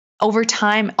over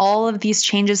time, all of these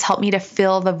changes helped me to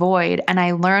fill the void. And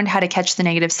I learned how to catch the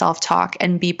negative self-talk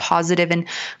and be positive and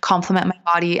compliment my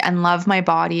body and love my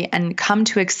body and come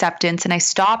to acceptance. And I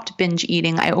stopped binge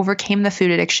eating. I overcame the food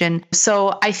addiction.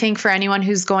 So I think for anyone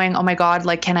who's going, oh my God,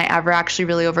 like, can I ever actually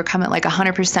really overcome it? Like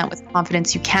 100% with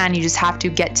confidence, you can. You just have to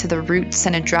get to the roots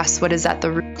and address what is at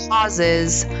the root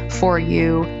causes for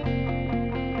you.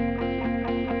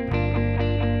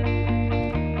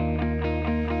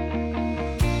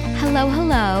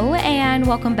 Hello, and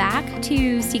welcome back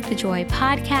to Seek the Joy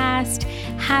podcast.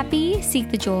 Happy Seek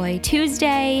the Joy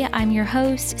Tuesday. I'm your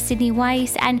host, Sydney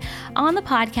Weiss, and on the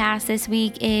podcast this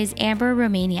week is Amber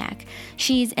Romaniak.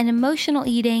 She's an emotional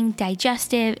eating,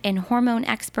 digestive, and hormone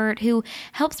expert who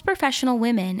helps professional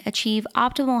women achieve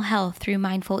optimal health through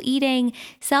mindful eating,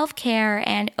 self-care,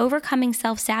 and overcoming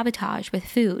self-sabotage with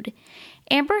food.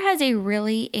 Amber has a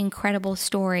really incredible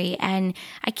story, and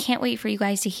I can't wait for you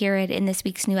guys to hear it in this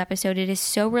week's new episode. It is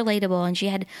so relatable, and she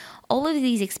had all of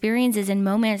these experiences and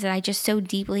moments that I just so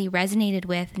deeply resonated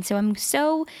with. And so I'm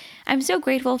so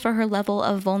grateful for her level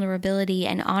of vulnerability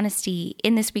and honesty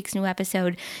in this week's new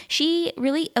episode. She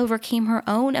really overcame her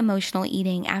own emotional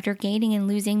eating after gaining and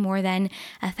losing more than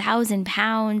 1,000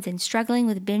 pounds and struggling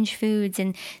with binge foods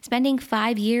and spending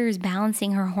 5 years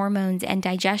balancing her hormones and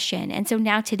digestion. And so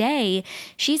now today,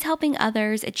 she's helping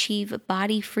others achieve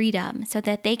body freedom so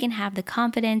that they can have the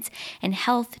confidence and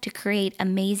health to create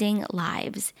amazing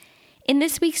lives. In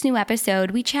this week's new episode,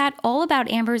 we chat all about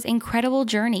Amber's incredible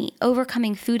journey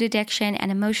overcoming food addiction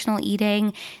and emotional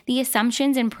eating, the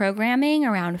assumptions and programming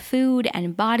around food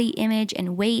and body image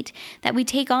and weight that we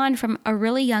take on from a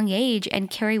really young age and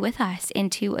carry with us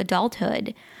into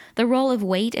adulthood. The role of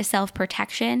weight as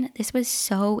self-protection, this was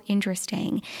so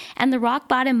interesting, and the rock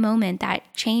bottom moment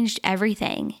that changed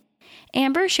everything.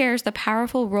 Amber shares the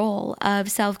powerful role of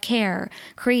self-care,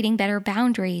 creating better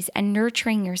boundaries, and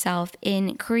nurturing yourself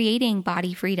in creating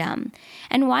body freedom,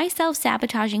 and why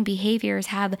self-sabotaging behaviors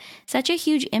have such a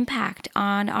huge impact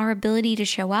on our ability to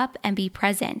show up and be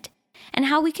present, and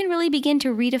how we can really begin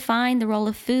to redefine the role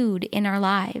of food in our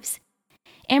lives.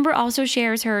 Amber also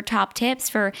shares her top tips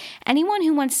for anyone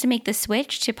who wants to make the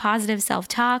switch to positive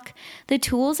self-talk, the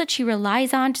tools that she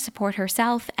relies on to support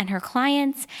herself and her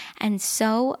clients, and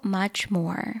so much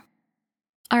more.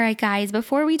 All right, guys,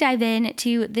 before we dive in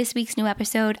to this week's new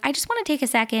episode, I just want to take a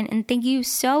second and thank you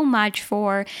so much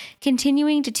for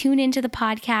continuing to tune into the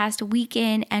podcast week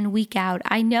in and week out.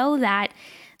 I know that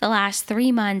the last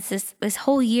 3 months, this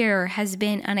whole year has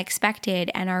been unexpected,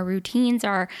 and our routines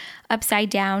are upside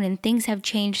down and things have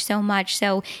changed so much.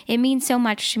 So it means so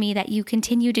much to me that you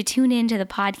continue to tune into the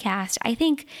podcast. I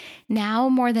think now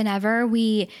more than ever,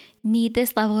 we need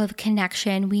this level of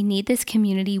connection. We need this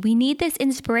community. We need this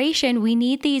inspiration. We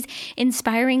need these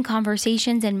inspiring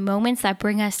conversations and moments that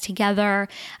bring us together.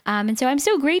 And so I'm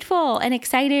so grateful and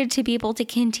excited to be able to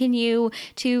continue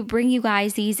to bring you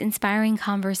guys these inspiring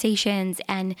conversations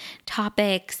and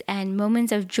topics and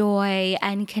moments of joy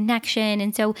and connection.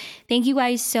 And so thank you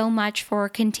guys so much for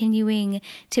continuing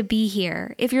to be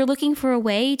here. If you're looking for a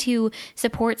way to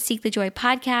support Seek the Joy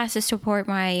podcast, to support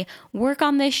my work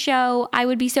on this show, I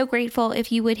would be so grateful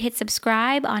if you would hit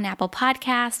subscribe on Apple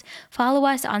Podcasts, follow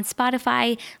us on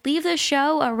Spotify, leave the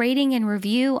show a rating and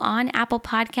review on Apple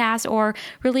Podcasts, or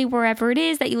really wherever it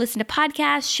is that you listen to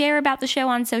podcasts. Share about the show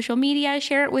on social media,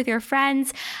 share it with your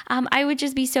friends. I would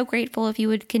just be so grateful if you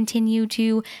would continue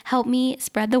to help me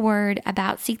spread the word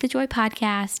about Seek the Joy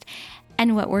podcast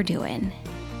and what we're doing.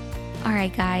 All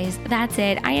right, guys, that's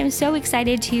it. I am so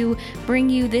excited to bring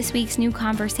you this week's new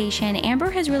conversation. Amber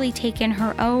has really taken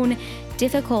her own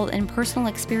difficult and personal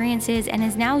experiences and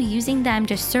is now using them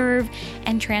to serve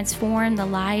and transform the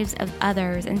lives of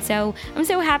others. And so I'm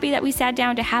so happy that we sat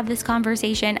down to have this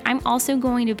conversation. I'm also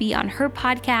going to be on her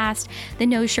podcast, the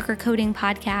No Sugarcoating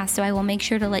podcast, so I will make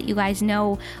sure to let you guys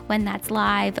know when that's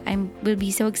live. I would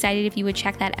be so excited if you would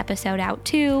check that episode out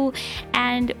too.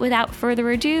 And without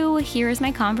further ado, here is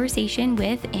my conversation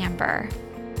with Amber.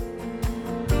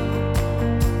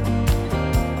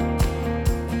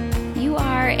 You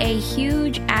are a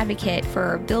huge advocate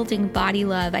for building body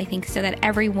love, I think, so that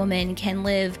every woman can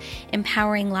live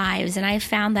empowering lives. And I've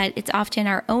found that it's often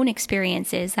our own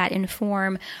experiences that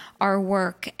inform our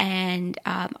work and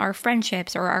our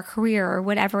friendships or our career or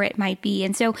whatever it might be.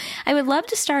 And so I would love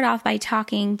to start off by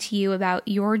talking to you about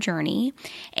your journey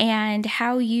and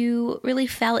how you really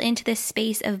fell into this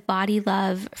space of body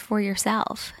love for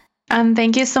yourself.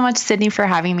 Thank you so much, Sydney, for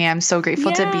having me. I'm so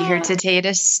grateful to be here today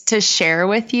to share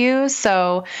with you.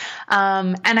 So,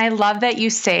 and I love that you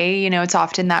say, it's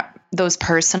often that those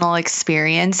personal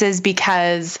experiences,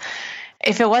 because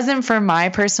if it wasn't for my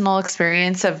personal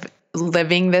experience of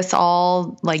living this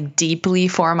all like deeply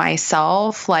for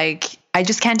myself, like I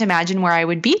just can't imagine where I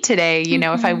would be today,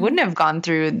 if I wouldn't have gone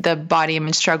through the body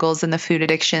image struggles and the food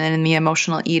addiction and the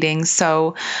emotional eating.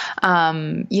 So,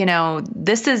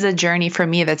 this is a journey for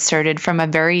me that started from a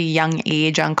very young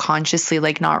age, unconsciously,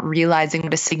 like not realizing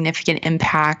what a significant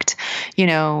impact,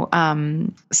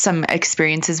 some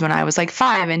experiences when I was like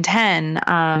 5 and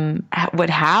 10 would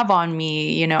have on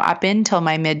me, up until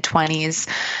my mid-20s.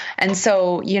 And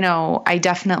so, I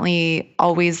definitely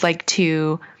always like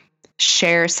to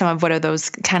share some of what are those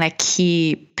kind of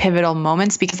key pivotal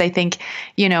moments, because I think,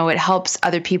 it helps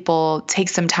other people take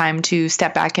some time to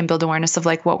step back and build awareness of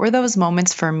like, what were those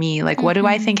moments for me? Like, what do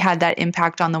I think had that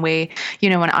impact on the way,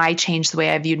 when I changed the way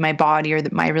I viewed my body or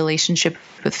my relationship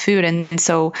with food. And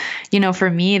so, for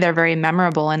me, they're very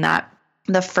memorable in that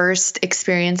the first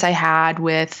experience I had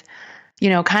with,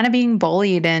 kind of being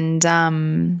bullied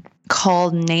and,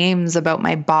 called names about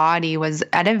my body was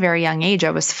at a very young age.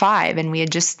 I was 5, and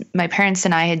my parents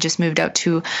and I had just moved out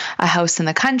to a house in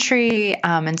the country.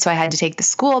 And so I had to take the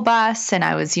school bus, and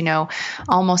I was,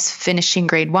 almost finishing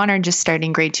grade 1 or just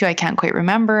starting grade 2. I can't quite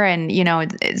remember. And,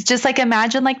 it's just like,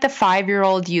 imagine like the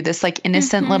 5-year-old you, this like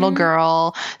innocent little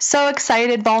girl, so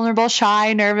excited, vulnerable,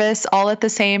 shy, nervous, all at the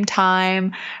same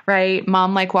time, right?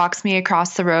 Mom like walks me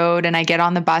across the road, and I get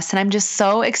on the bus, and I'm just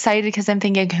so excited because I'm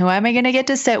thinking, who am I going to get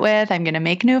to sit with? I'm going to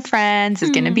make new friends.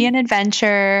 It's going to be an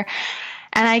adventure.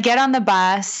 And I get on the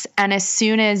bus, and as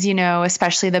soon as,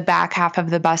 especially the back half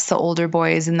of the bus, the older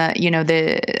boys and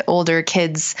the older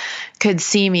kids could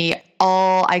see me,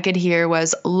 all I could hear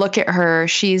was, look at her.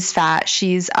 She's fat.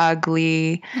 She's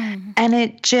ugly. And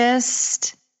it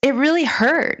really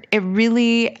hurt.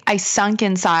 I sunk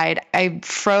inside. I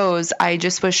froze. I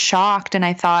just was shocked. And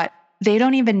I thought, they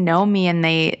don't even know me, and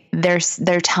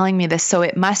they're telling me this. So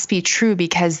it must be true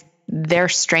because they're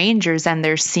strangers and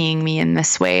they're seeing me in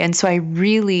this way. And so I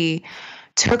really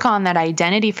took on that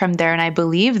identity from there, and I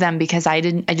believed them because I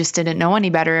just didn't know any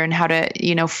better and how to,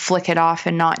 flick it off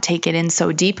and not take it in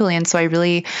so deeply. And so I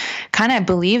really kind of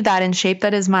believed that and shaped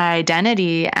that as my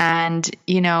identity, and,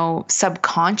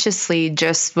 subconsciously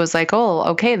just was like,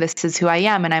 oh, okay, this is who I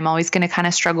am. And I'm always going to kind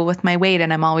of struggle with my weight,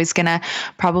 and I'm always going to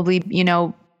probably,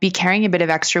 be carrying a bit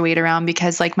of extra weight around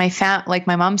because like my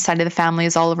mom's side of the family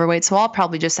is all overweight. So I'll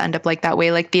probably just end up like that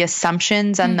way. Like the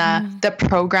assumptions and the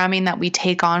programming that we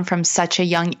take on from such a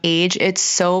young age, it's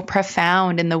so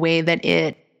profound in the way that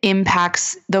it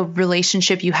impacts the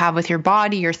relationship you have with your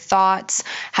body, your thoughts,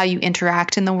 how you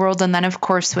interact in the world. And then of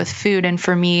course with food. And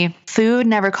for me, food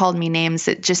never called me names.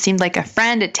 It just seemed like a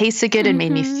friend. It tasted good. It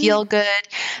made me feel good.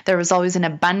 There was always an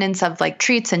abundance of like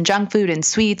treats and junk food and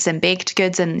sweets and baked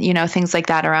goods and, things like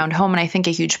that around home. And I think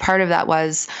a huge part of that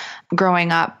was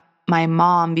growing up. My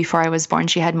mom, before I was born,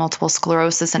 she had multiple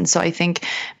sclerosis. And so I think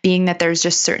being that there's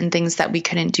just certain things that we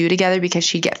couldn't do together because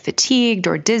she'd get fatigued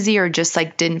or dizzy or just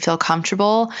like didn't feel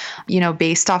comfortable,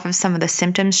 based off of some of the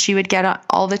symptoms she would get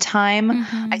all the time.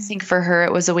 I think for her,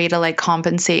 it was a way to like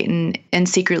compensate. And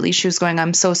secretly she was going,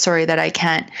 I'm so sorry that I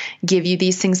can't give you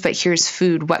these things, but here's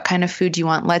food. What kind of food do you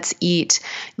want? Let's eat.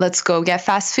 Let's go get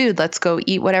fast food. Let's go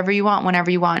eat whatever you want,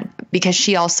 whenever you want. Because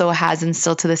she also has, and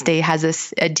still to this day,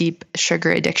 has a deep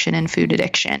sugar addiction and food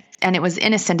addiction. And it was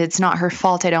innocent. It's not her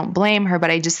fault. I don't blame her,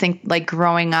 but I just think like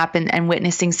growing up and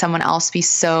witnessing someone else be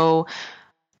so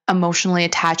emotionally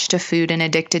attached to food and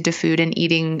addicted to food and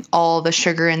eating all the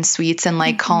sugar and sweets and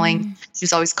like she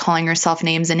was always calling herself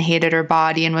names and hated her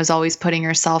body and was always putting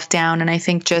herself down. And I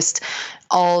think just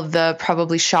all of the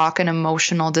probably shock and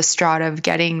emotional distraught of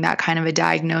getting that kind of a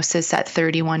diagnosis at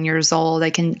 31 years old. I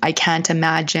can't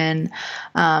imagine,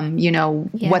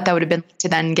 what that would have been like to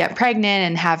then get pregnant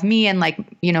and have me and like,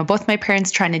 both my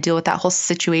parents trying to deal with that whole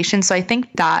situation. So I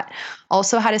think that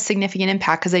also had a significant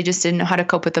impact because I just didn't know how to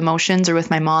cope with emotions or with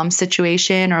my mom's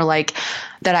situation or like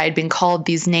that I had been called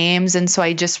these names. And so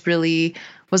I just really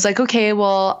was like, okay,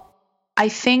 well, I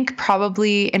think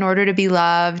probably in order to be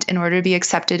loved, in order to be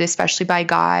accepted, especially by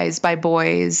guys, by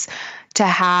boys, to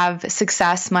have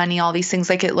success, money, all these things,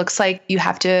 like it looks like you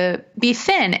have to be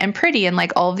thin and pretty and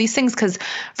like all of these things because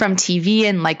from TV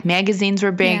and like magazines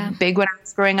were big when I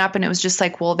was growing up. And it was just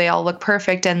like, well, they all look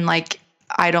perfect. And like,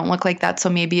 I don't look like that. So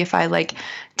maybe if I like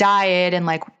diet and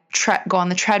like go on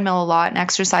the treadmill a lot and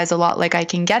exercise a lot, like I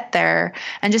can get there.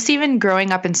 And just even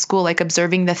growing up in school, like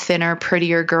observing the thinner,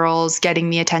 prettier girls getting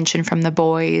the attention from the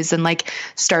boys and like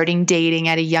starting dating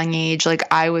at a young age. Like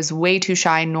I was way too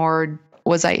shy, nor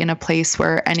was I in a place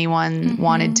where anyone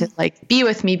wanted to like be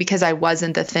with me, because I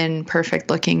wasn't the thin, perfect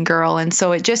looking girl. And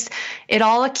so it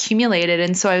all accumulated.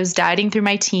 And so I was dieting through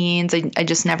my teens. I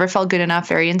just never felt good enough,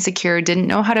 very insecure, didn't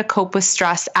know how to cope with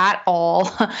stress at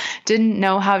all, didn't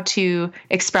know how to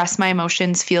express my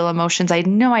emotions, feel emotions. I had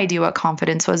no idea what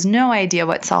confidence was, no idea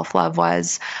what self-love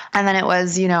was. And then it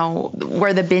was,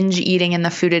 where the binge eating and the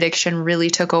food addiction really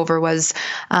took over was,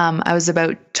 I was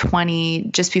about 20,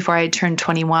 just before I turned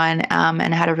 21,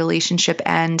 and had a relationship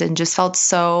end, and just felt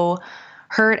so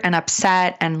hurt and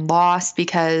upset and lost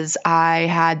because I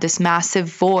had this massive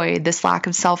void, this lack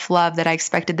of self-love that I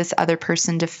expected this other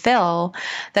person to fill,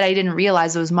 that I didn't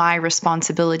realize it was my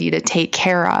responsibility to take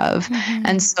care of.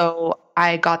 And so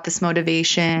I got this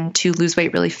motivation to lose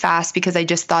weight really fast, because I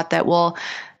just thought that, well,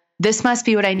 this must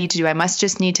be what I need to do. I must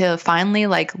just need to finally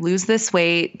like lose this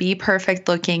weight, be perfect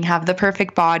looking, have the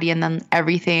perfect body, and then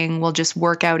everything will just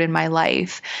work out in my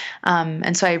life.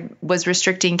 And so I was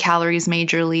restricting calories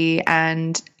majorly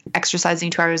and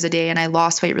exercising 2 hours a day, and I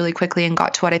lost weight really quickly and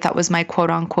got to what I thought was my quote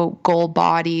unquote goal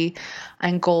body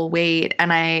and goal weight.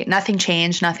 And nothing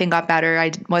changed, nothing got better.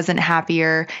 I wasn't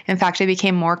happier. In fact, I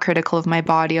became more critical of my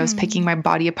body. I was picking my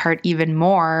body apart even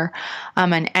more.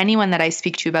 And anyone that I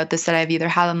speak to about this, that I've either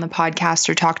had on the podcast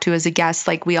or talked to as a guest,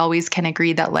 like we always can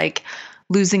agree that like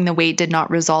losing the weight did not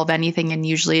resolve anything. And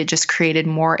usually it just created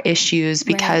more issues,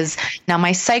 because now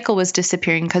my cycle was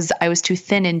disappearing because I was too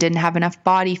thin and didn't have enough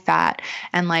body fat.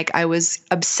 And like I was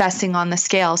obsessing on the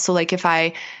scale. So like if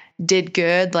I did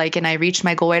good, like, and I reached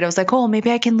my goal weight, I was like, oh,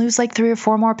 maybe I can lose like 3 or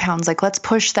 4 more pounds. Like, let's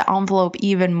push the envelope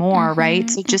even more. Right.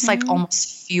 So it just like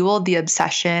almost fueled the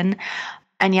obsession.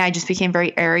 And yeah, I just became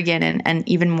very arrogant and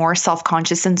even more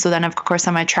self-conscious. And so then of course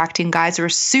I'm attracting guys who are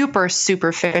super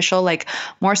superficial, like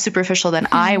more superficial than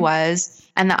I was.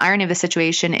 And the irony of the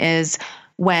situation is,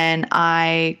 when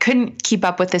I couldn't keep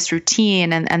up with this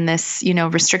routine and this,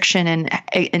 restriction and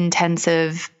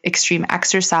intensive extreme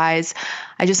exercise,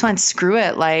 I just went, screw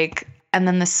it. Like, and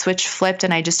then the switch flipped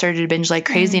and I just started to binge like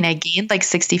crazy, and I gained like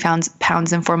 60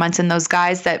 pounds in 4 months. And those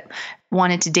guys that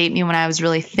wanted to date me when I was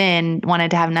really thin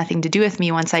wanted to have nothing to do with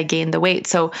me once I gained the weight.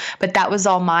 So, but that was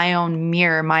all my own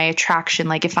mirror, my attraction.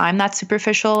 Like if I'm that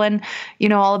superficial and,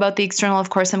 all about the external, of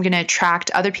course, I'm going to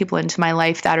attract other people into my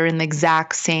life that are in the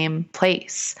exact same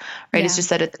place. Right. Yeah. It's just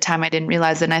that at the time I didn't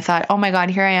realize it. And I thought, oh my God,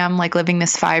 here I am like living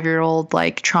this 5-year-old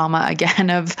like trauma again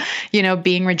of,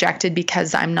 being rejected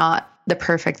because I'm not the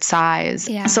perfect size.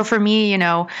 Yeah. So for me,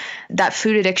 that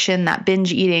food addiction, that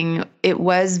binge eating, it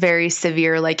was very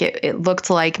severe. Like it looked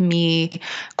like me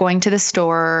going to the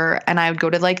store, and I would go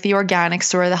to like the organic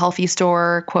store, the healthy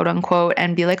store, quote unquote,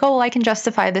 and be like, oh, well, I can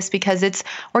justify this because it's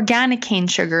organic cane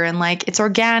sugar and like it's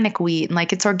organic wheat and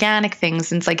like it's organic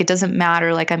things. And it's like, it doesn't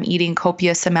matter. Like I'm eating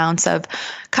copious amounts of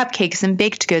cupcakes and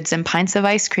baked goods and pints of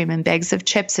ice cream and bags of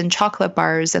chips and chocolate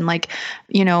bars and like,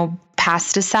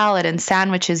 pasta salad and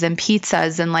sandwiches and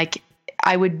pizzas. And like,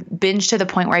 I would binge to the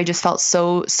point where I just felt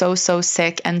so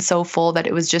sick and so full that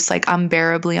it was just like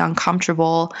unbearably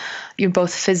uncomfortable,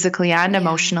 both physically and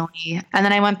emotionally. And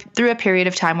then I went through a period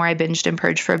of time where I binged and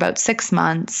purged for about 6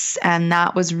 months. And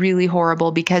that was really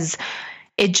horrible because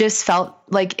it just felt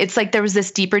like, it's like there was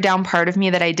this deeper down part of me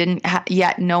that I didn't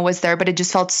yet know was there, but it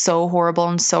just felt so horrible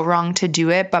and so wrong to do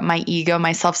it. But my ego,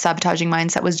 my self-sabotaging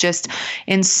mindset was just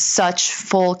in such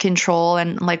full control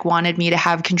and like wanted me to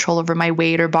have control over my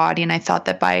weight or body. And I thought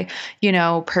that by,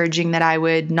 purging that I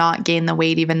would not gain the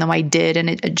weight, even though I did. And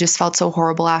it just felt so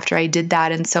horrible after I did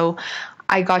that. And so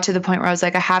I got to the point where I was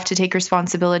like, I have to take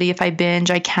responsibility. If I binge,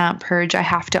 I can't purge. I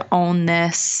have to own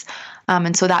this.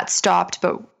 And so that stopped.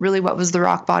 But really what was the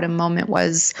rock bottom moment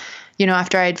was,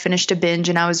 after I had finished a binge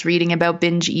and I was reading about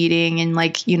binge eating and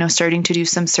like, starting to do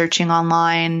some searching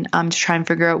online to try and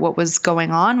figure out what was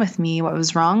going on with me, what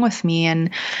was wrong with me. And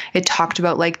it talked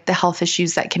about like the health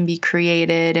issues that can be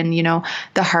created and,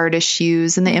 the heart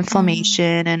issues and the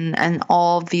inflammation and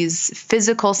all of these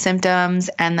physical symptoms,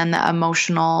 and then the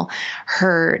emotional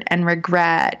hurt and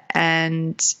regret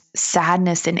and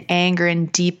sadness and anger and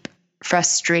deep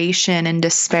frustration and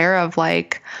despair of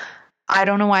like, I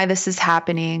don't know why this is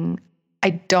happening. I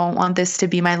don't want this to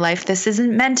be my life. This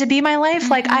isn't meant to be my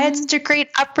life. Like I had such a great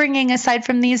upbringing aside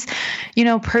from these,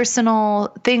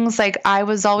 personal things. Like I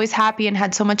was always happy and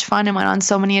had so much fun and went on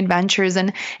so many adventures.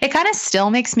 And it kind of still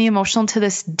makes me emotional to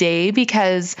this day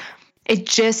because it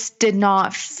just did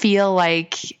not feel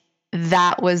like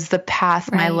that was the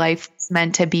path my life was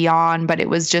meant to be on, but it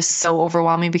was just so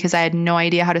overwhelming because I had no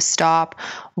idea how to stop,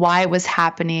 why it was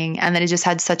happening, and that it just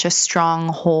had such a strong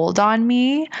hold on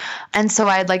me. And so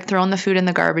I had like thrown the food in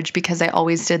the garbage because I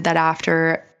always did that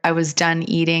after I was done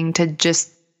eating to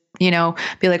just,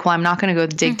 be like, well, I'm not going to go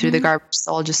dig through the garbage,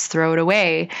 so I'll just throw it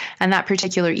away. And that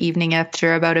particular evening,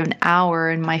 after about an hour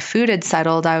and my food had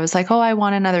settled, I was like, oh, I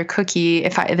want another cookie.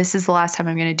 If this is the last time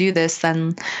I'm going to do this,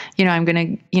 then, I'm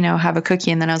going to, have a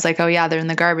cookie. And then I was like, oh yeah, they're in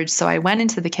the garbage. So I went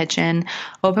into the kitchen,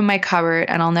 opened my cupboard,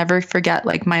 and I'll never forget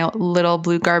like my little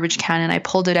blue garbage can. And I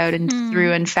pulled it out and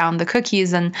threw and found the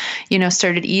cookies and,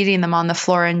 started eating them on the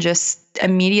floor and just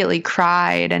immediately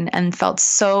cried and felt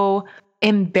so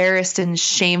embarrassed and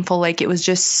shameful. Like it was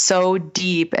just so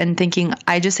deep and thinking,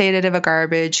 I just ate it out of a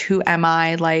garbage. Who am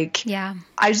I? Like, yeah,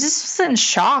 I just was in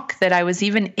shock that I was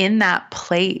even in that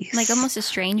place. Like almost a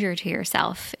stranger to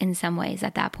yourself in some ways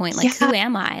at that point. Like, who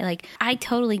am I? Like, I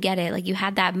totally get it. Like you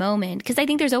had that moment, because I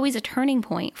think there's always a turning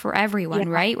point for everyone,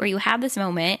 right? Where you have this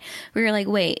moment where you're like,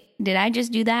 wait, did I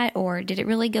just do that? Or did it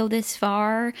really go this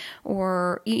far?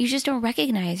 Or you just don't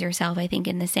recognize yourself, I think,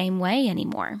 in the same way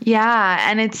anymore. Yeah.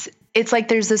 And it's like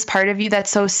there's this part of you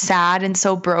that's so sad and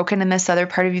so broken, and this other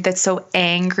part of you that's so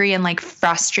angry and like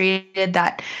frustrated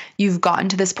that you've gotten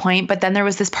to this point. But then there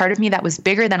was this part of me that was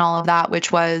bigger than all of that,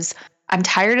 which was, I'm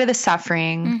tired of the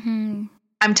suffering.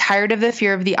 I'm tired of the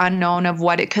fear of the unknown, of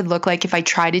what it could look like if I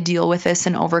try to deal with this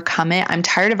and overcome it. I'm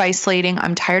tired of isolating.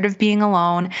 I'm tired of being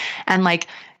alone and like,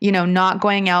 not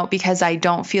going out because I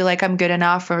don't feel like I'm good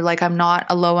enough, or like I'm not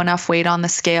a low enough weight on the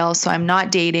scale. So I'm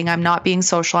not dating. I'm not being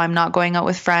social. I'm not going out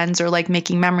with friends or like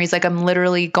making memories. Like I'm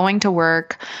literally going to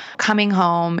work, coming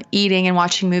home, eating and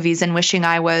watching movies and wishing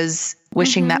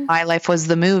that my life was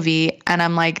the movie. And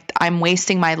I'm like, I'm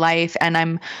wasting my life, and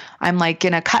I'm like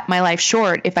going to cut my life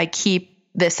short if I keep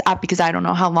this up, because I don't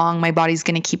know how long my body's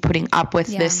going to keep putting up with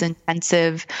this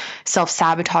intensive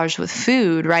self-sabotage with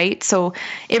food. Right. So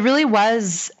it really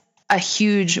was a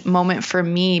huge moment for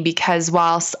me, because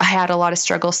whilst I had a lot of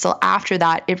struggle still after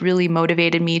that, it really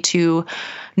motivated me to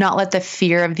not let the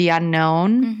fear of the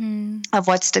unknown of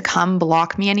what's to come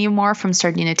block me anymore from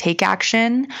starting to take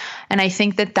action. And I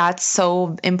think that that's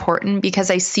so important, because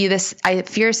I see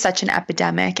fear is such an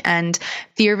epidemic, and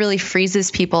fear really freezes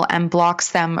people and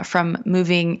blocks them from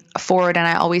moving forward. And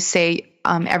I always say,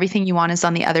 everything you want is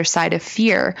on the other side of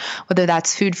fear, whether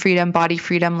that's food freedom, body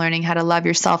freedom, learning how to love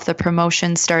yourself, the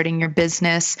promotion, starting your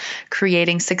business,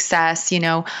 creating success,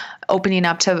 opening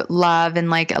up to love and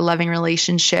like a loving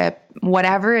relationship,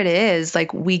 whatever it is.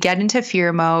 Like we get into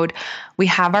fear mode. We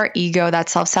have our ego, that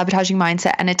self-sabotaging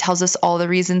mindset, and it tells us all the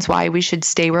reasons why we should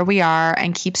stay where we are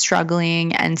and keep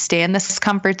struggling and stay in this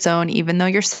comfort zone, even though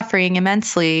you're suffering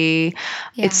immensely.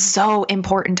 Yeah. It's so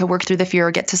important to work through the fear,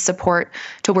 or get to support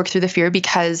to work through the fear,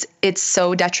 because it's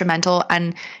so detrimental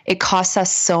and it costs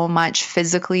us so much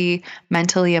physically,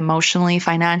 mentally, emotionally,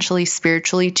 financially,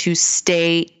 spiritually to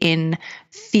stay in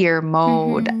fear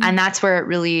mode. And that's where it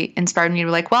really inspired me to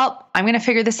be like, well, I'm going to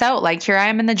figure this out. Like here I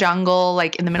am in the jungle,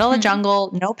 like in the middle of the jungle,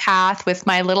 no path, with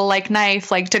my little like knife,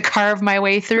 like to carve my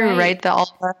way through, right?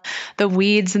 All the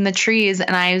weeds and the trees.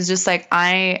 And I was just like,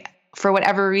 for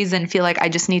whatever reason, feel like I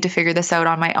just need to figure this out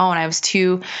on my own. I was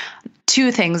two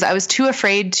things. I was too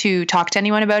afraid to talk to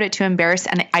anyone about it, too embarrassed.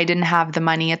 And I didn't have the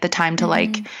money at the time to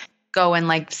like go and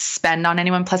like spend on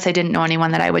anyone. Plus I didn't know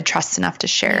anyone that I would trust enough to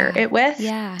share it with.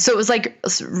 Yeah. So it was like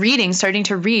starting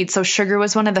to read. So sugar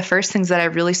was one of the first things that I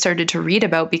really started to read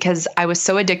about, because I was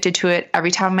so addicted to it. Every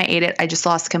time I ate it, I just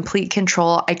lost complete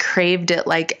control. I craved it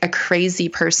like a crazy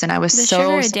person. I was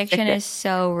sugar addiction is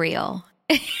so real.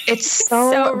 It's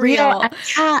so real.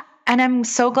 And I'm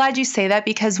so glad you say that,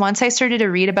 because once I started to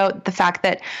read about the fact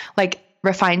that like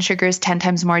refined sugar is 10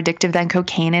 times more addictive than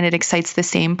cocaine, and it excites the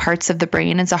same parts of the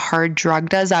brain as a hard drug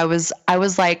does, I was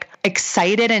like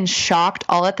excited and shocked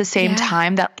all at the same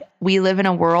time that we live in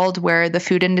a world where the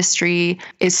food industry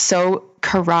is so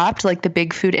corrupt, like the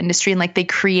big food industry, and like they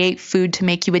create food to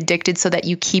make you addicted so that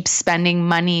you keep spending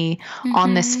money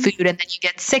on this food, and then you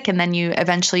get sick, and then you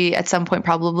eventually at some point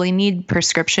probably need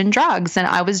prescription drugs. And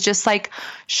I was just like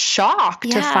shocked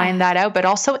to find that out, but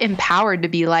also empowered to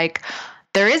be like,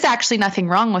 there is actually nothing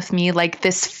wrong with me. Like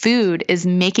this food is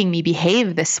making me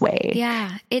behave this way.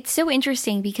 Yeah. It's so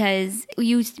interesting, because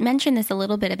you mentioned this a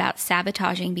little bit about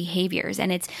sabotaging behaviors,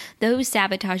 and it's those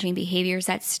sabotaging behaviors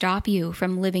that stop you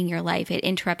from living your life. It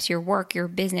interrupts your work, your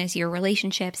business, your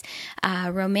relationships,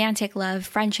 romantic love,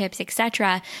 friendships,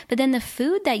 etc. But then the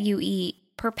food that you eat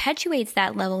perpetuates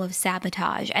that level of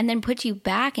sabotage and then puts you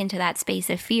back into that space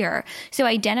of fear. So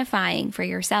identifying for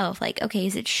yourself, like, okay,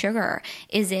 is it sugar?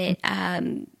 Is it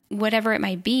whatever it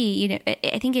might be?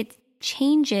 I think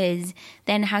changes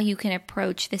then how you can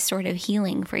approach this sort of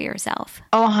healing for yourself.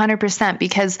 Oh, 100%.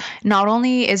 Because not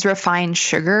only is refined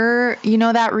sugar,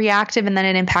 that reactive, and then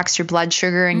it impacts your blood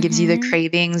sugar and gives you the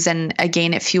cravings. And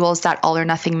again, it fuels that all or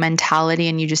nothing mentality,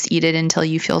 and you just eat it until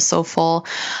you feel so full.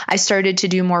 I started to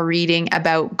do more reading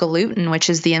about gluten, which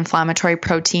is the inflammatory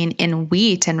protein in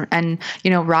wheat and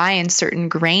rye and certain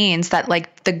grains, that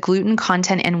like the gluten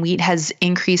content in wheat has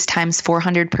increased times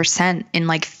 400% in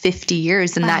like 50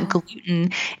 years. And that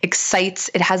gluten excites,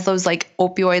 it has those like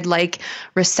opioid like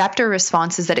receptor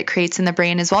responses that it creates in the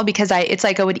brain as well. Because it's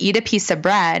like I would eat a piece of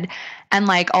bread and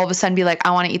like all of a sudden be like,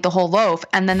 I want to eat the whole loaf.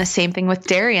 And then the same thing with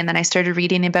dairy. And then I started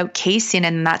reading about casein,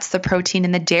 and that's the protein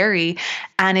in the dairy.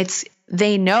 And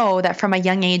they know that from a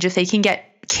young age, if they can get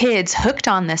kids hooked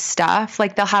on this stuff,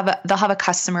 like they'll have a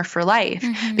customer for life.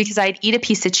 Because I'd eat a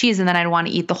piece of cheese and then I'd want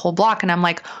to eat the whole block. And I'm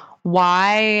like,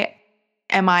 why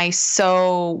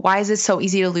is it so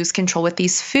easy to lose control with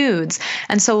these foods?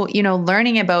 And so,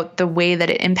 learning about the way that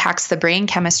it impacts the brain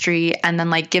chemistry and then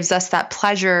like gives us that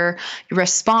pleasure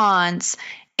response,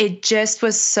 it just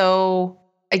was so,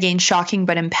 again, shocking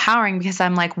but empowering, because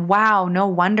I'm like, wow, no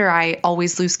wonder I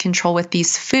always lose control with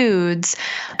these foods.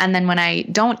 And then when I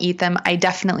don't eat them, I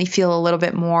definitely feel a little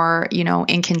bit more,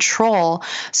 in control.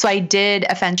 So I did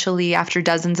eventually, after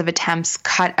dozens of attempts,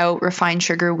 cut out refined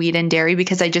sugar, wheat, and dairy,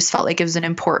 because I just felt like it was an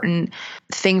important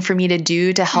thing for me to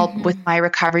do to help with my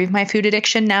recovery of my food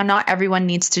addiction. Now, not everyone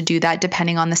needs to do that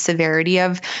depending on the severity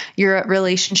of your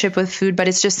relationship with food, but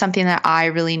it's just something that I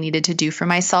really needed to do for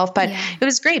myself. But it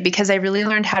was great because I really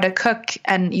learned how to cook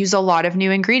and use a lot of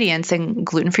new ingredients and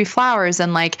gluten-free flours.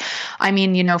 And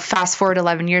fast forward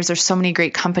 11 years, there's so many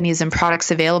great companies and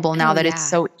products available now that it's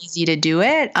so easy to do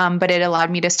it. But it allowed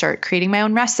me to start creating my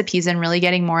own recipes and really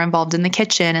getting more involved in the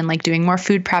kitchen and like doing more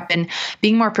food prep and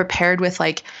being more prepared with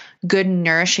like good,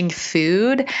 nourishing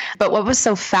food. But what was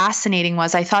so fascinating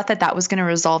was I thought that was going to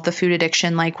resolve the food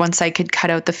addiction, like once I could cut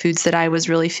out the foods that I was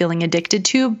really feeling addicted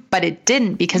to, but it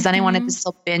didn't, because then I wanted to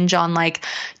still binge on like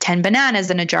 10 bananas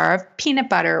and a jar of peanut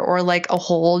butter or like a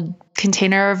whole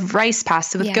container of rice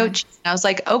pasta with goat cheese. And I was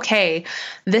like, okay,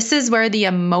 this is where the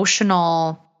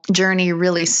emotional journey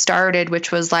really started,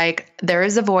 which was like, there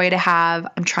is a void I have.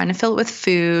 I'm trying to fill it with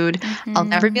food. I'll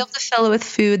never be able to fill it with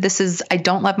food. I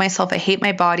don't love myself. I hate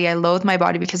my body. I loathe my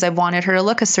body because I wanted her to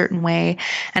look a certain way.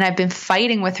 And I've been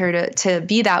fighting with her to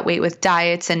be that way with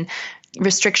diets and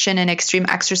restriction and extreme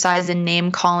exercise and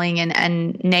name calling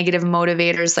and negative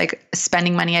motivators, like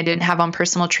spending money I didn't have on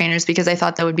personal trainers because I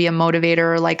thought that would be a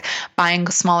motivator, or like buying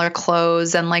smaller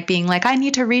clothes and like being like, I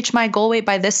need to reach my goal weight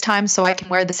by this time so I can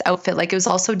wear this outfit. Like it was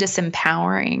also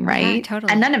disempowering, right? Yeah, totally.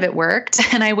 And none of it worked.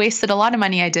 And I wasted a lot of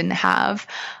money I didn't have.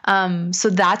 So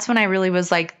that's when I really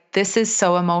was like, this is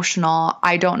so emotional.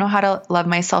 I don't know how to love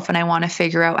myself and I want to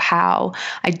figure out how.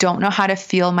 I don't know how to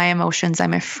feel my emotions.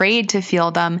 I'm afraid to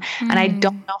feel them. And I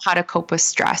don't know how to cope with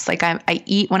stress. Like I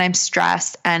eat when I'm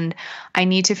stressed, and I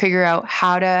need to figure out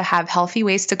how to have healthy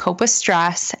ways to cope with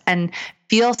stress and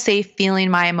feel safe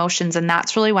feeling my emotions. And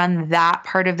that's really when that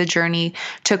part of the journey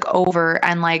took over,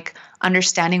 and like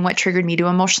understanding what triggered me to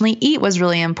emotionally eat was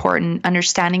really important.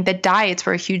 Understanding that diets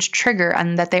were a huge trigger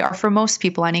and that they are for most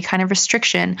people, any kind of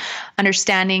restriction.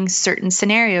 Understanding certain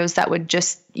scenarios that would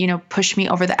just, push me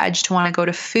over the edge to want to go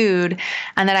to food.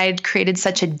 And that I had created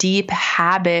such a deep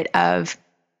habit of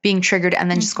being triggered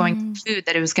and then just going to food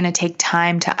that it was going to take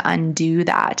time to undo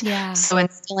that. Yeah. So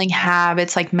instilling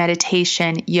habits like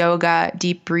meditation, yoga,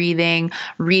 deep breathing,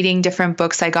 reading different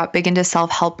books. I got big into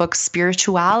self-help books,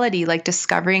 spirituality, like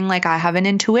discovering like I have an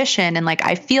intuition and like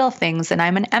I feel things and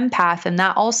I'm an empath. And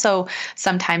that also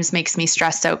sometimes makes me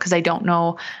stressed out because I don't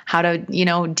know how to,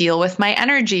 deal with my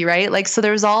energy, right? Like, so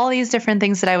there's all these different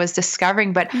things that I was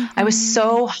discovering, but I was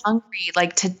so hungry,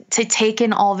 like to take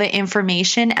in all the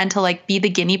information and to like be the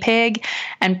guinea pig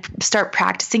and start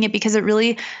practicing it, because it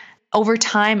really, over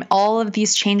time, all of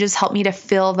these changes helped me to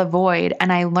fill the void.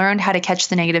 And I learned how to catch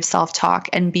the negative self-talk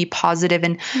and be positive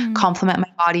and compliment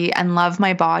my body and love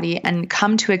my body and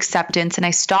come to acceptance. And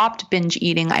I stopped binge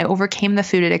eating. I overcame the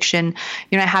food addiction.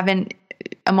 I haven't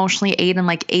emotionally ate in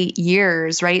like 8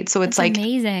 years, right? So it's like,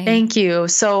 amazing. Thank you.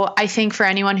 So I think for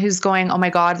anyone who's going, oh my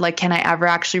God, like, can I ever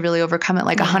actually really overcome it?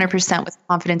 Like 100% with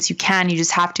confidence you can. You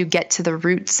just have to get to the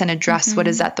roots and address what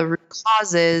is at the root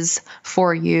causes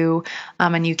for you.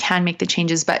 And you can make the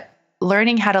changes, but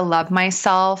learning how to love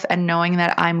myself and knowing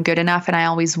that I'm good enough, and I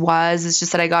always was. It's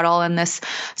just that I got all in this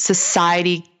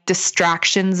society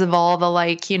distractions of all the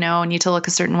like, need to look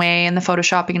a certain way and the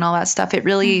photoshopping and all that stuff. It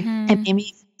really, it made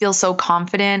me feel so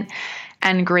confident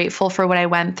and grateful for what I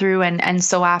went through. And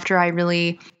so after I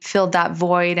really filled that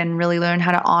void and really learned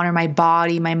how to honor my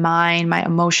body, my mind, my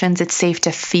emotions, it's safe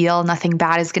to feel. Nothing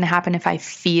bad is going to happen if I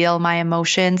feel my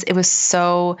emotions. It was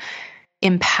so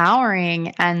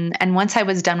empowering. And once I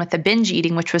was done with the binge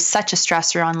eating, which was such a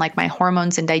stressor on like my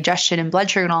hormones and digestion and blood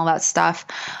sugar and all that stuff,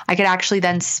 I could actually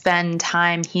then spend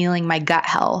time healing my gut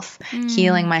health,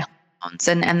 healing my hormones.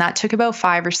 And that took about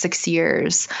 5 or 6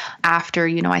 years after,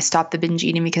 I stopped the binge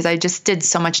eating, because I just did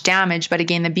so much damage. But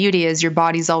again, the beauty is your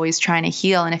body's always trying to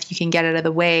heal. And if you can get it out of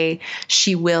the way,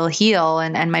 she will heal.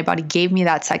 And my body gave me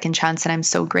that second chance. And I'm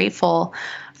so grateful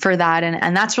for that.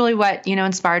 And that's really what,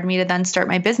 inspired me to then start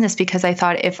my business, because I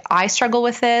thought, if I struggle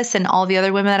with this and all the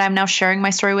other women that I'm now sharing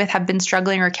my story with have been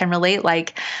struggling or can relate,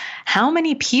 like how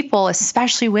many people,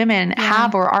 especially women,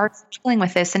 have or are struggling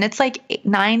with this? And it's like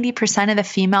 90% of the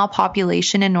female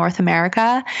population in North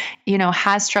America,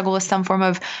 has struggled with some form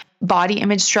of body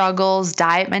image struggles,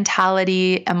 diet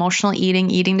mentality, emotional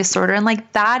eating disorder. And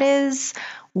like, that is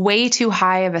way too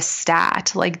high of a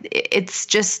stat. Like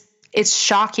it's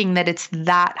shocking that it's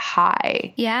that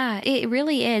high. Yeah, it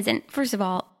really is. And first of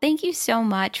all, thank you so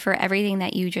much for everything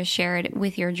that you just shared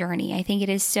with your journey. I think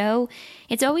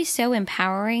it's always so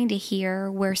empowering to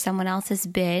hear where someone else has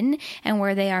been and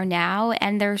where they are now.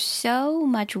 And there's so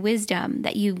much wisdom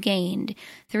that you've gained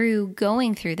through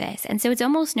going through this. And so it's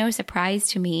almost no surprise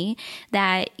to me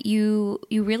that you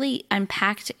really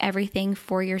unpacked everything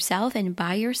for yourself and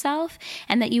by yourself,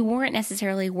 and that you weren't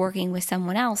necessarily working with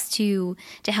someone else to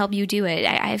help you do it.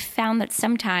 I've found that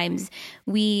sometimes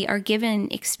we are given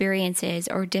experiences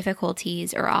or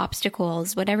difficulties or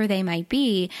obstacles, whatever they might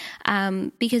be,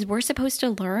 because we're supposed to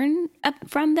learn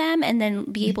from them and then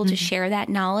be able to share that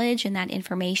knowledge and that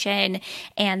information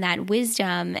and that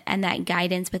wisdom and that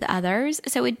guidance with others.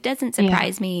 So it doesn't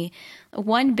surprise me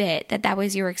one bit that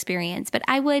was your experience. But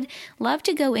I would love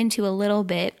to go into a little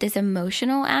bit this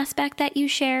emotional aspect that you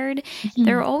shared.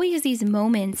 There are always these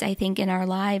moments, I think, in our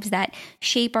lives that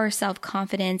shape our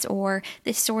self-confidence or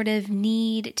this sort of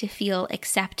need to feel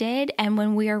accepted. And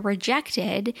when we are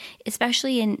rejected,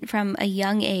 especially from a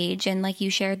young age, and like you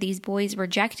shared, these boys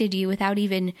rejected you without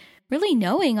even really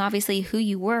knowing, obviously, who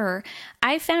you were,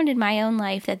 I found in my own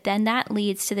life that then that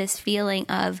leads to this feeling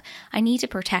of, I need to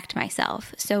protect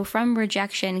myself. So from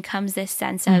rejection comes this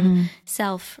sense of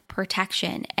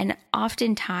self-protection. And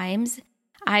oftentimes,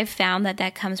 I've found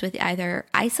that comes with either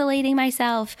isolating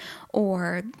myself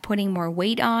or putting more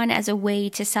weight on as a way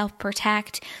to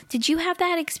self-protect. Did you have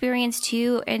that experience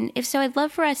too? And if so, I'd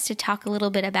love for us to talk a little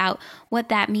bit about what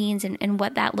that means and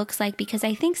what that looks like, because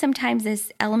I think sometimes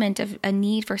this element of a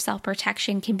need for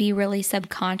self-protection can be really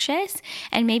subconscious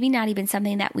and maybe not even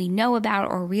something that we know about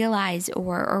or realize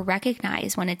or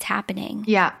recognize when it's happening.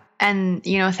 Yeah. And,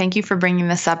 thank you for bringing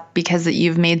this up, because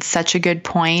you've made such a good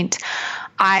point.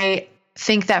 I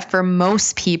think that for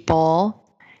most people,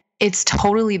 it's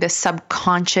totally the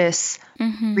subconscious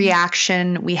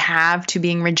reaction we have to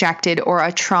being rejected, or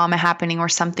a trauma happening, or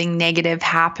something negative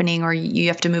happening, or you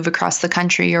have to move across the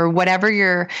country, or whatever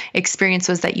your experience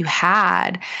was that you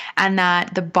had. And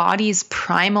that the body's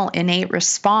primal innate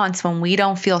response when we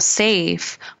don't feel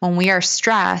safe, when we are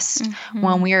stressed,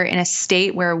 when we are in a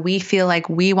state where we feel like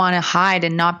we want to hide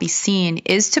and not be seen,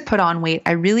 is to put on weight.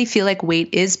 I really feel like weight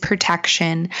is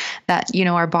protection, that,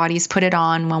 our bodies put it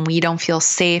on when we don't feel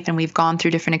safe and we've gone through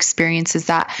different experiences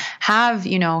that have,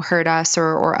 hurt us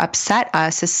or upset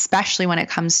us, especially when it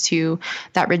comes to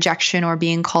that rejection or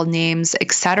being called names,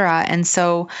 etc. And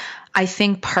so I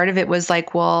think part of it was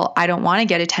like, well, I don't want to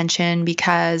get attention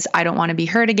because I don't want to be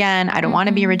hurt again. I don't want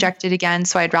to be rejected again.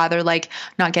 So I'd rather like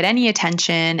not get any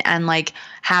attention and like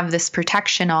have this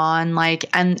protection on, like,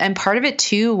 and part of it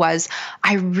too was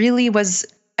I really was,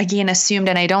 again, assumed,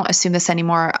 and I don't assume this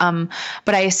anymore.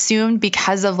 But I assumed,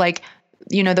 because of like,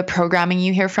 the programming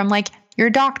you hear from like your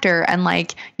doctor and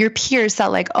like your peers,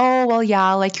 that like, oh, well,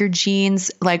 yeah, like your genes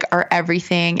like are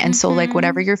everything. And so like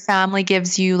whatever your family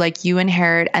gives you, like you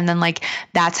inherit, and then like,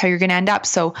 that's how you're going to end up.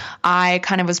 So I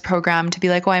kind of was programmed to be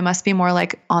like, oh, I must be more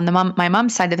like on my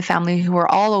mom's side of the family, who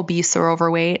are all obese or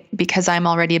overweight, because I'm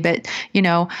already a bit,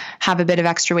 have a bit of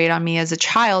extra weight on me as a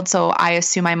child. So I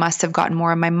assume I must have gotten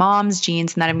more of my mom's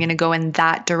genes and that I'm going to go in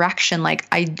that direction. Like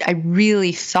I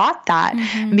really thought that.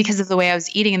 And because of the way I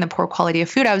was eating and the poor quality of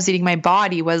food I was eating, my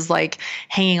body was like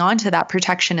hanging on to that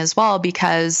protection as well,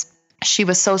 because she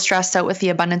was so stressed out with the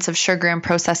abundance of sugar and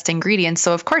processed ingredients.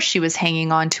 So of course she was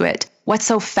hanging on to it. What's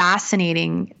so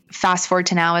fascinating fast forward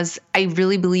to now is I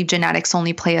really believe genetics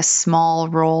only play a small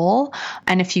role.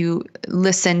 And if you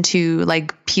listen to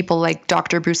like people like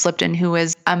Dr. Bruce Lipton, who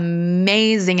is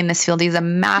amazing in this field, he's a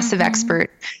massive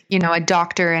expert, you know, a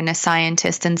doctor and a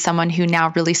scientist and someone who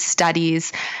now really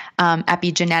studies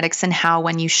epigenetics and how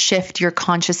when you shift your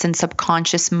conscious and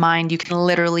subconscious mind, you can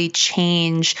literally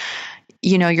change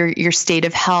you know, your state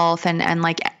of health and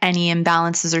like any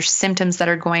imbalances or symptoms that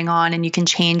are going on, and you can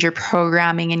change your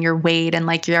programming and your weight and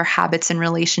like your habits in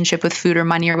relationship with food or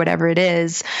money or whatever it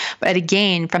is. But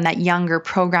again, from that younger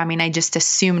programming, I just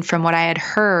assumed from what I had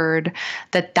heard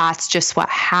that that's just what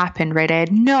happened, right? I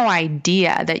had no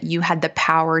idea that you had the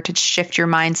power to shift your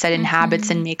mindset and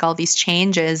habits and make all these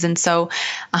changes. And so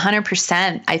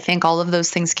 100%, I think all of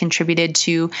those things contributed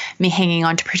to me hanging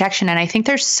on to protection. And I think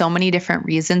there's so many different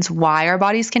reasons why our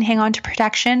bodies can hang on to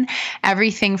protection.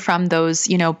 Everything from those,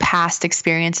 you know, past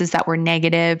experiences that were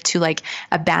negative to like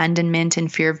abandonment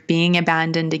and fear of being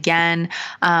abandoned again,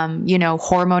 you know,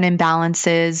 hormone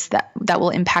imbalances that will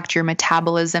impact your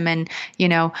metabolism and, you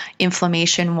know,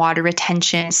 inflammation, water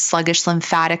retention, sluggish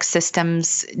lymphatic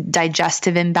systems,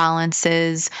 digestive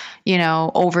imbalances, you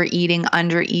know, overeating,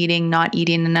 undereating, not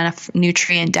eating enough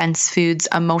nutrient dense foods,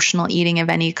 emotional eating of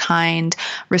any kind,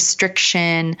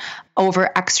 restriction,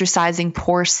 over exercising,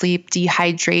 poor sleep,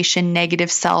 dehydration, negative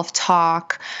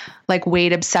self-talk, like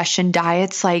weight obsession,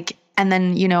 diets, like, and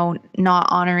then, you know, not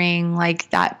honoring like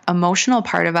that emotional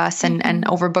part of us and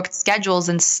overbooked schedules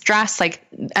and stress, like,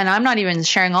 and I'm not even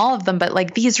sharing all of them, but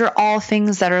like, these are all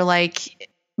things that are like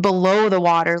below the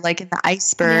water, like in the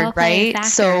iceberg, right?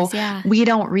 Factors, so we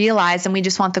don't realize, and we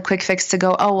just want the quick fix to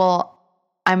go, oh, well,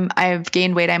 I've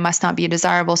gained weight. I must not be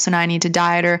desirable. So now I need to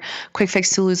diet or quick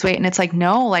fix to lose weight. And it's like,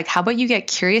 no, like, how about you get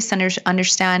curious and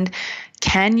understand,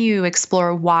 can you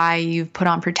explore why you've put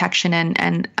on protection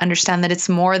and understand that it's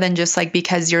more than just like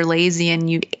because you're lazy and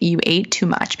you ate too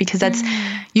much, because that's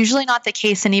usually not the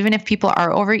case. And even if people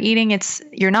are overeating,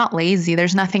 you're not lazy.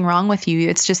 There's nothing wrong with you.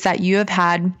 It's just that you have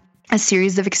had a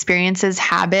series of experiences,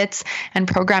 habits, and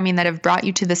programming that have brought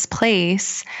you to this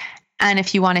place. And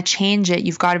if you want to change it,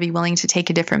 you've got to be willing to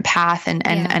take a different path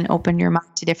and open your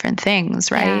mind to different things,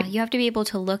 right? Yeah, you have to be able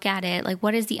to look at it. Like,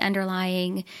 what is the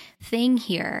underlying thing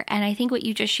here? And I think what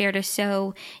you just shared is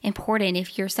so important.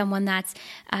 If you're someone that's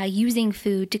using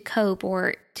food to cope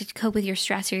or to cope with your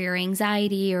stress or your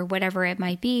anxiety or whatever it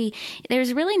might be,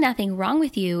 there's really nothing wrong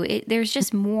with you. There's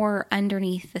just more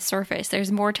underneath the surface.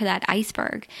 There's more to that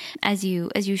iceberg, as you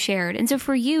shared. And so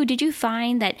for you, did you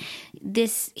find that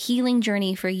this healing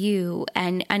journey for you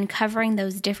and uncovering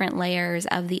those different layers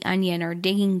of the onion or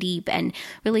digging deep and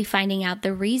really finding out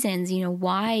the reasons, you know,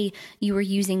 why you were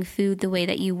using food the way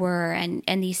that you were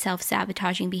and these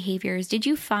self-sabotaging behaviors, did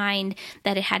you find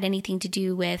that it had anything to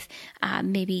do with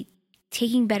maybe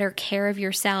taking better care of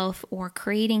yourself or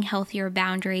creating healthier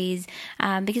boundaries?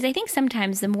 Because I think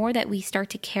sometimes the more that we start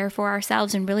to care for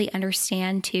ourselves and really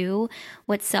understand too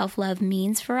what self-love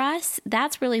means for us,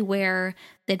 that's really where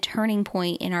the turning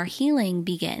point in our healing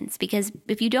begins. Because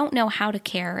if you don't know how to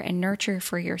care and nurture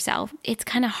for yourself, it's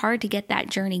kind of hard to get that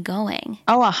journey going.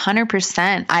 Oh,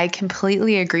 100%. I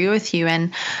completely agree with you.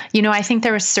 And, you know, I think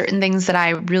there were certain things that I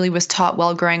really was taught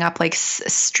while growing up, like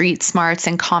street smarts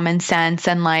and common sense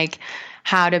and like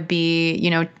how to be, you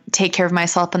know, take care of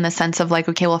myself in the sense of like,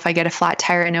 okay, well, if I get a flat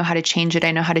tire, I know how to change it.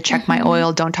 I know how to check my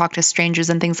oil, don't talk to strangers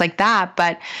and things like that.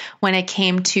 But when it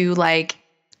came to like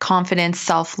confidence,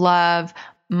 self-love,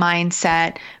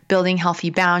 mindset, building healthy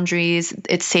boundaries,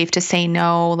 it's safe to say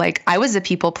no. Like, I was a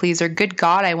people pleaser. Good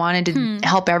God, I wanted to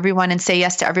help everyone and say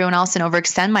yes to everyone else and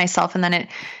overextend myself.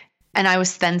 And I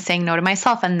was then saying no to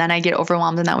myself, and then I get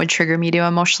overwhelmed, and that would trigger me to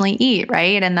emotionally eat,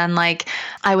 right? And then like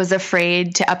I was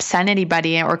afraid to upset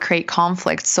anybody or create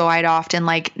conflict, so I'd often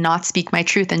like not speak my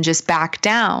truth and just back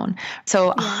down.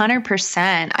 So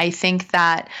 100%, I think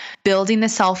that building the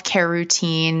self-care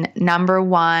routine, number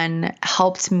one,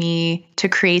 helped me to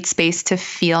create space to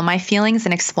feel my feelings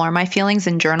and explore my feelings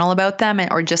and journal about them,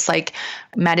 or just like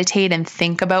meditate and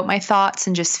think about my thoughts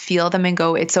and just feel them and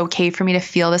go, it's okay for me to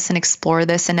feel this and explore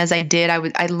this. And as I did,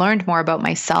 I learned more about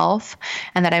myself,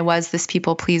 and that I was this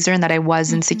people pleaser, and that I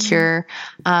was insecure,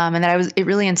 and that it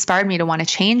really inspired me to want to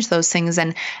change those things,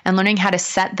 and learning how to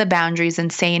set the boundaries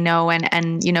and say no,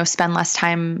 and you know, spend less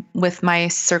time with my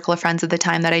circle of friends at the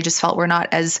time that I just felt were not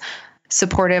as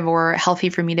supportive or healthy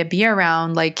for me to be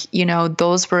around. Like, you know,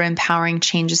 those were empowering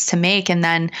changes to make. And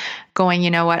then going, you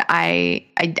know what, I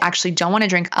actually don't want to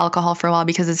drink alcohol for a while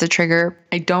because it's a trigger.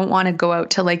 I don't want to go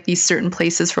out to like these certain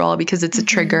places for a while because it's a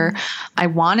trigger. I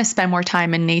want to spend more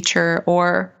time in nature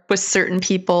or with certain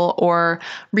people or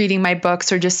reading my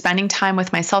books or just spending time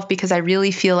with myself, because I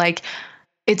really feel like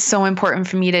it's so important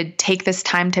for me to take this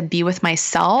time to be with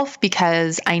myself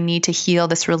because I need to heal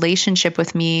this relationship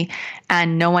with me,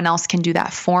 and no one else can do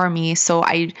that for me. So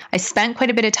I spent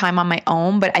quite a bit of time on my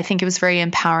own, but I think it was very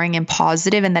empowering and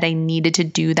positive, and that I needed to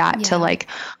do that to like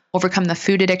overcome the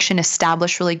food addiction,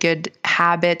 establish really good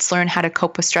habits, learn how to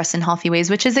cope with stress in healthy ways,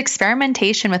 which is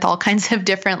experimentation with all kinds of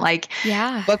different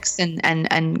books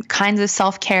and kinds of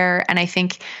self-care. And I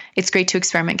think it's great to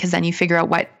experiment because then you figure out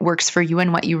what works for you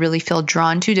and what you really feel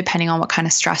drawn to, depending on what kind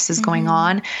of stress is going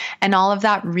on. And all of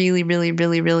that really, really,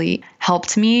 really, really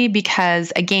helped me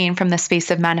because, again, from the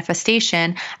space of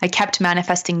manifestation, I kept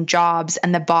manifesting jobs,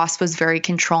 and the boss was very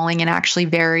controlling and actually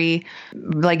very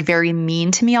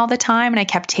mean to me all the time. And I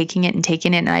kept taking it,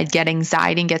 and I'd get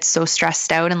anxiety and get so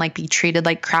stressed out and be treated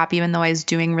like crap, even though I was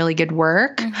doing really good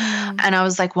work. And I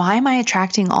was like, why am I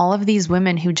attracting all of these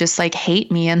women who just hate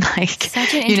me? And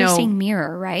such an interesting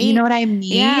mirror, right? You know what I mean?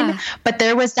 Yeah. But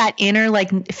there was that inner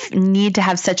need to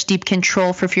have such deep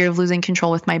control for fear of losing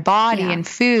control with my body and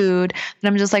food. And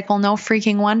I'm just well, no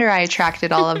freaking wonder I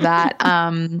attracted all of that.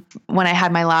 When I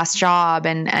had my last job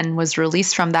and was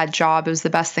released from that job, it was the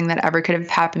best thing that ever could have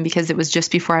happened because it was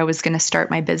just before I was going to start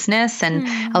my business and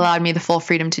allowed me the full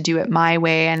freedom to do it my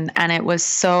way. And it was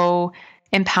so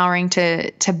empowering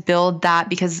to build that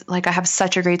because I have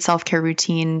such a great self-care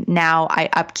routine now. I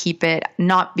upkeep it,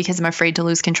 not because I'm afraid to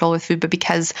lose control with food, but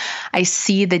because I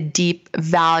see the deep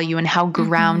value and how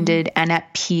grounded and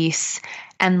at peace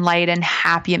and light and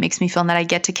happy it makes me feel, and that I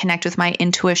get to connect with my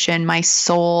intuition, my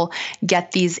soul,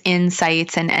 get these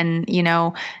insights and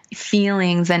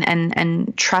feelings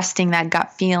and trusting that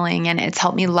gut feeling. And it's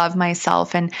helped me love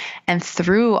myself. And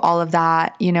through all of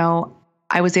that,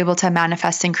 I was able to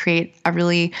manifest and create a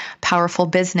really powerful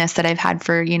business that I've had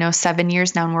for, 7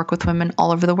 years now, and work with women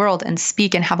all over the world and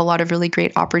speak and have a lot of really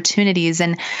great opportunities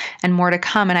and more to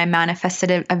come. And I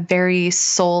manifested a very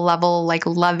soul level,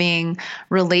 loving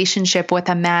relationship with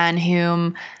a man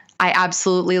whom I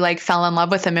absolutely fell in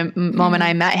love with him the moment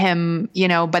I met him,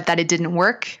 but that it didn't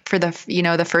work for the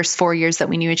first 4 years that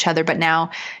we knew each other. But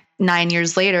now, 9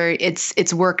 years later,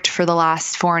 it's worked for the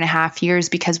last 4.5 years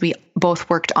because we both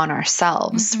worked on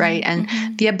ourselves, right? And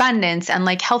the abundance and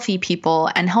healthy people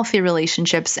and healthy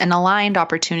relationships and aligned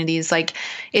opportunities.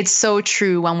 It's so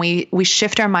true when we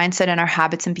shift our mindset and our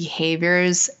habits and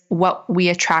behaviors, what we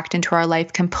attract into our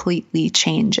life completely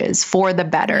changes for the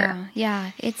better.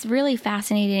 Yeah. It's really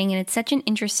fascinating. And it's such an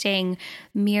interesting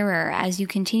mirror as you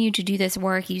continue to do this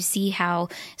work. You see how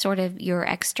sort of your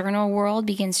external world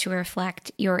begins to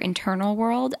reflect your internal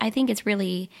world. I think it's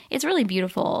really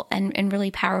beautiful and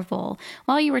really powerful.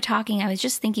 While you were talking, I was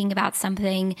just thinking about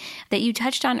something that you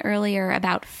touched on earlier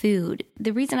about food.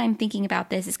 The reason I'm thinking about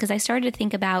this is because I started to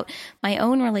think about my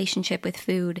own relationship with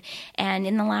food. And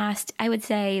in the last, I would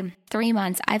say, 3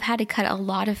 months, I've had to cut a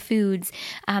lot of foods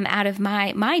out of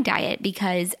my diet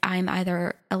because I'm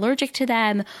either allergic to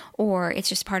them or it's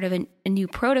just part of a new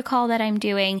protocol that I'm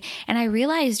doing. And I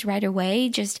realized right away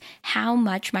just how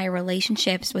much my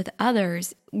relationships with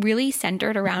others really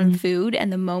centered around food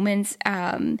and the moments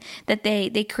that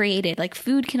they created.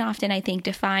 Food can often, I think,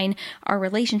 define our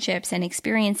relationships and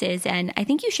experiences. And I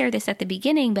think you shared this at the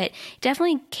beginning, but it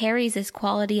definitely carries this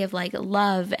quality of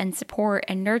love and support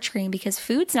and nurturing because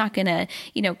food's not going to,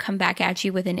 come back at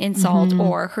you with an insult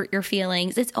or hurt your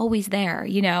feelings. It's always there,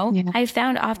 Yeah. I've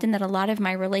found often that a lot of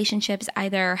my relationships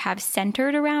either have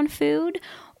centered around food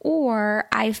or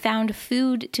I found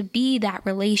food to be that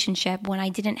relationship when I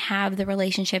didn't have the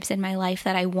relationships in my life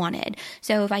that I wanted.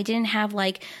 So if I didn't have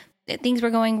things were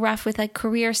going rough with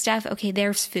career stuff, okay,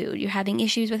 there's food. You're having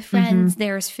issues with friends,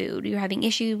 there's food. You're having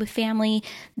issues with family,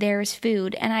 there's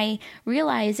food. And I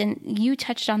realized, and you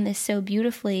touched on this so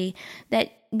beautifully,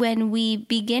 that when we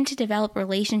begin to develop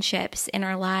relationships in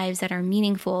our lives that are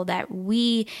meaningful, that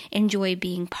we enjoy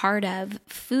being part of,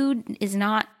 food is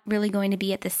not really going to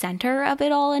be at the center of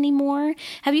it all anymore.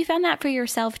 Have you found that for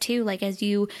yourself too? As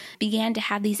you began to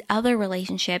have these other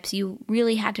relationships, you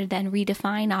really had to then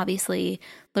redefine, obviously,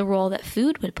 the role that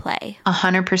food would play.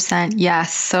 100%.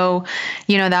 Yes. So,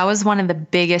 that was one of the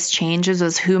biggest changes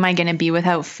was who am I going to be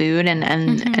without food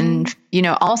and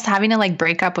almost having to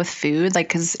break up with food,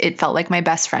 cause it felt like my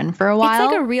best friend for a while.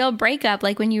 It's a real breakup.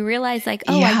 When you realize I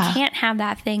can't have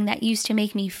that thing that used to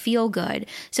make me feel good.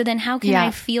 So then how can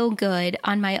I feel good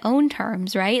on my own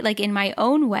terms, right? In my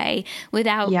own way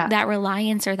without that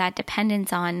reliance or that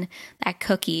dependence on that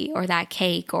cookie or that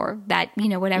cake or that,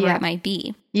 whatever it might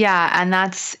be. Yeah. And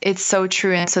it's so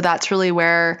true. And so that's really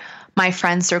where my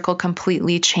friend circle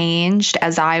completely changed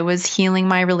as I was healing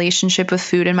my relationship with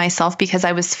food and myself, because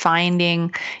I was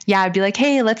finding, I'd be like,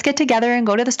 hey, let's get together and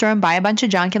go to the store and buy a bunch of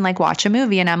junk and like watch a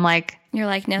movie. And I'm like, you're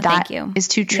like, no, that thank you. is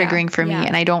too triggering for me.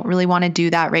 And I don't really want to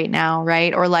do that right now.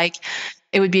 Right. Or like,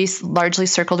 it would be largely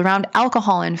circled around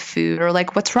alcohol and food, or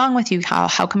like, what's wrong with you?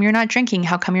 How come you're not drinking?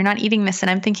 How come you're not eating this? And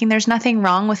I'm thinking there's nothing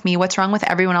wrong with me. What's wrong with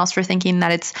everyone else for thinking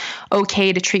that it's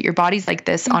okay to treat your bodies like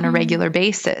this on a regular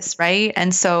basis, right?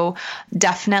 And so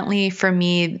definitely for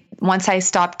me, once I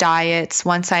stopped diets,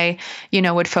 once I,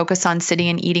 would focus on sitting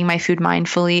and eating my food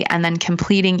mindfully and then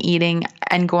completing eating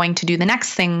and going to do the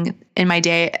next thing in my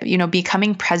day,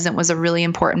 becoming present was a really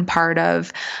important part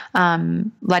of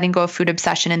letting go of food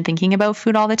obsession and thinking about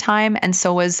food all the time. And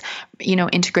so was,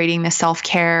 integrating the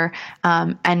self-care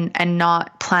and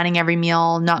not planning every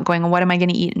meal, not going, what am I going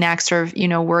to eat next? Or,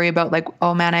 worry about like,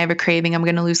 oh man, I have a craving, I'm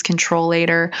going to lose control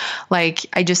later. Like,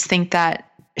 I just think that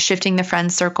shifting the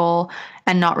friend circle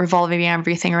and not revolving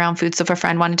everything around food. So if a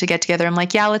friend wanted to get together, I'm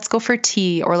like, yeah, let's go for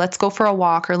tea, or let's go for a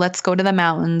walk, or let's go to the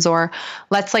mountains, or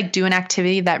let's like do an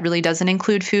activity that really doesn't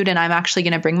include food. And I'm actually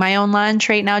going to bring my own lunch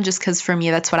right now, just because for me,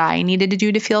 that's what I needed to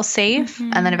do to feel safe.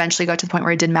 And then eventually got to the point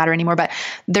where it didn't matter anymore. But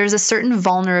there's a certain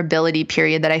vulnerability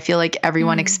period that I feel like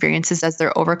everyone experiences as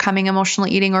they're overcoming emotional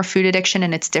eating or food addiction.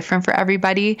 And it's different for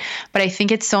everybody. But I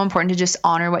think it's so important to just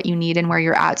honor what you need and where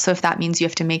you're at. So if that means you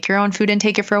have to make your own food and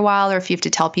take it for a while, or if you have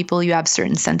to tell people you have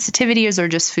certain sensitivities or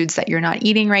just foods that you're not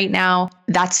eating right now,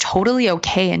 that's totally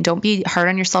okay. And don't be hard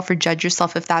on yourself or judge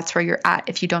yourself if that's where you're at.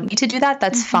 If you don't need to do that,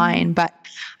 that's fine. But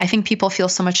I think people feel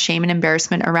so much shame and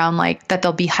embarrassment around like that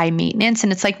they'll be high maintenance.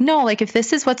 And it's like, no, like if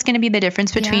this is what's going to be the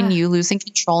difference between you losing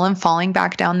control and falling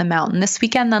back down the mountain this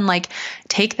weekend, then like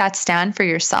take that stand for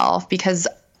yourself, because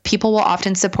people will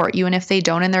often support you. And if they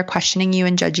don't, and they're questioning you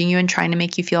and judging you and trying to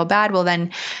make you feel bad, well,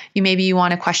 then you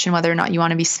want to question whether or not you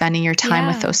want to be spending your time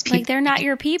with those people. Like they're not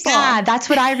your people. Yeah, that's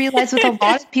what I realized with a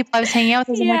lot of people I was hanging out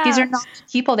with. I'm like, these are not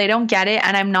people. They don't get it.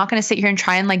 And I'm not going to sit here and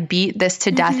try and like beat this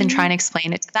to death and try and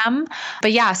explain it to them.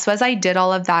 But yeah, so as I did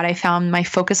all of that, I found my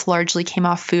focus largely came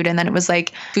off food. And then it was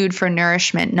like food for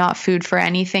nourishment, not food for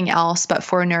anything else, but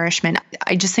for nourishment.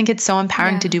 I just think it's so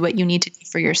empowering to do what you need to do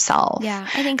for yourself. Yeah,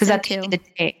 I think so too. Because at the end of the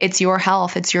day, it's your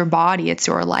health, it's your body, it's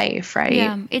your life, right?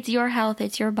 Yeah, it's your health,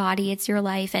 it's your body, it's your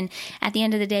life. And at the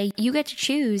end of the day, you get to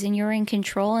choose and you're in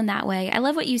control in that way. I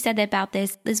love what you said about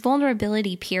this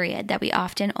vulnerability period that we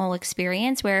often all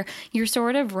experience, where you're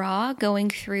sort of raw going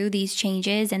through these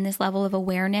changes and this level of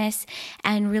awareness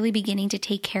and really beginning to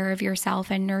take care of yourself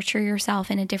and nurture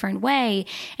yourself in a different way.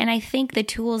 And I think the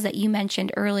tools that you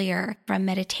mentioned earlier, from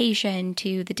meditation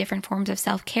to the different forms of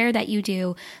self-care that you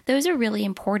do, those are really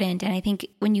important. And I think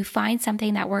when you find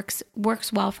something that works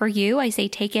well for you, I say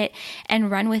take it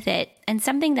and run with it. And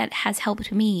something that has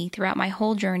helped me throughout my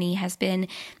whole journey has been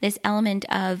this element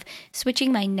of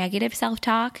switching my negative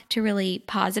self-talk to really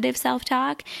positive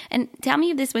self-talk. And tell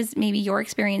me if this was maybe your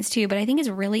experience too, but I think it's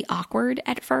really awkward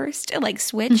at first to like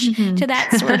switch to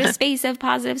that sort of space of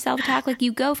positive self-talk. Like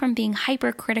you go from being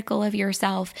hypercritical of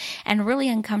yourself and really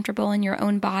uncomfortable in your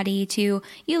own body to,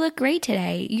 you look great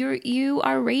today. You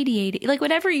are radiating, like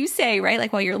whatever you say, right?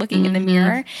 Like while you're looking in the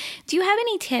mirror. Do you have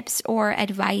any tips or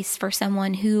advice for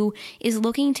someone who is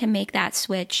looking to make that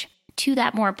switch to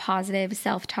that more positive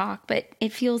self-talk, but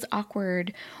it feels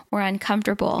awkward or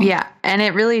uncomfortable? Yeah, and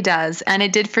it really does. And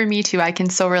it did for me too. I can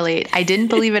so relate. I didn't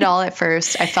believe it all at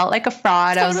first. I felt like a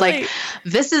fraud. Totally. I was like,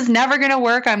 this is never going to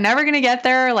work. I'm never going to get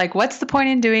there. Like, what's the point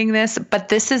in doing this? But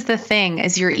this is the thing,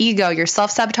 is your ego, your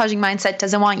self-sabotaging mindset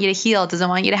doesn't want you to heal, doesn't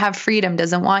want you to have freedom,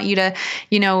 doesn't want you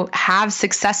to, have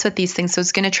success with these things. So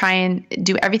it's going to try and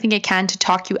do everything it can to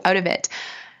talk you out of it.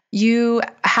 You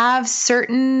have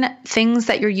certain things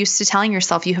that you're used to telling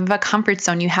yourself. You have a comfort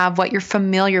zone. You have what you're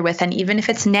familiar with. And even if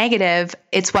it's negative,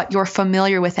 it's what you're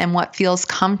familiar with and what feels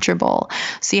comfortable.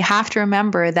 So you have to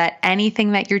remember that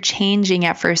anything that you're changing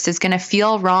at first is going to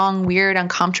feel wrong, weird,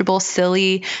 uncomfortable,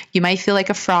 silly. You might feel like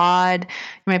a fraud.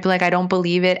 You might be like, I don't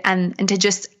believe it. And to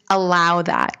just allow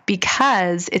that,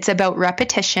 because it's about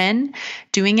repetition,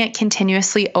 doing it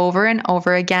continuously over and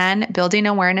over again, building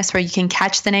awareness where you can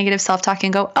catch the negative self-talk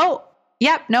and go, oh,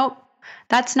 yep, nope,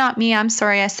 that's not me. I'm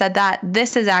sorry I said that.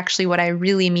 This is actually what I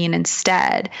really mean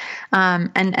instead.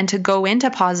 And to go into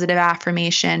positive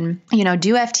affirmation,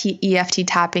 do EFT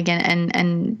tapping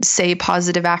and say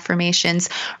positive affirmations.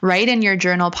 Write in your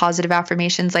journal positive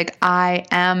affirmations like, I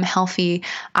am healthy.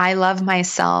 I love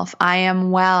myself. I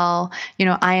am well.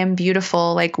 I am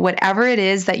beautiful. Like whatever it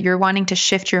is that you're wanting to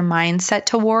shift your mindset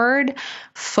toward,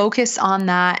 focus on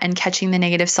that and catching the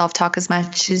negative self-talk as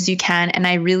much as you can. And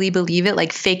I really believe it,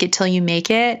 like fake it till you make make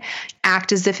it,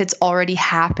 act as if it's already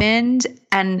happened.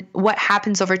 And what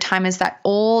happens over time is that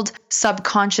old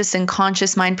subconscious and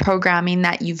conscious mind programming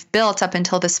that you've built up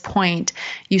until this point,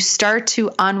 you start to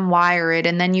unwire it.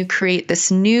 And then you create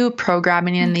this new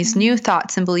programming and these new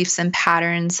thoughts and beliefs and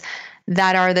patterns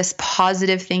that are this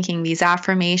positive thinking, these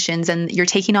affirmations, and you're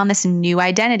taking on this new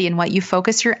identity, and what you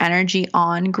focus your energy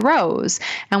on grows,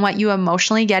 and what you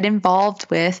emotionally get involved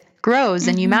with grows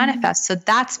and you manifest. So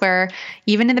that's where,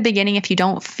 even in the beginning, if you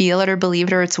don't feel it or believe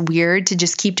it, or it's weird, to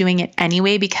just keep doing it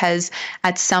anyway, because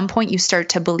at some point you start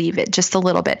to believe it just a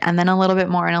little bit, and then a little bit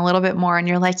more and a little bit more. And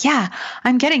you're like, yeah,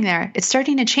 I'm getting there. It's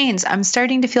starting to change. I'm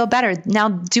starting to feel better. Now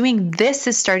doing this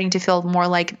is starting to feel more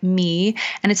like me,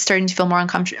 and it's starting to feel more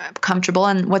uncomfortable.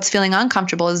 And what's feeling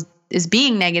uncomfortable is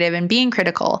being negative and being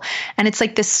critical. And it's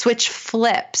like this switch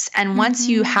flips. And once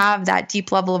you have that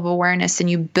deep level of awareness and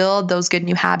you build those good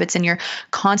new habits, and you're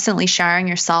constantly showering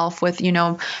yourself with,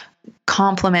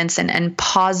 compliments and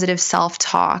positive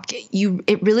self-talk,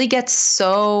 it really gets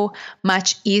so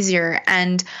much easier.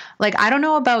 And like, I don't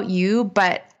know about you,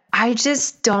 but I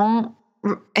just don't,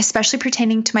 especially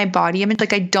pertaining to my body image,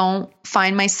 like I don't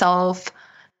find myself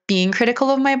being critical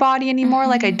of my body anymore.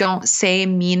 Like I don't say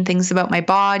mean things about my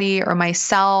body or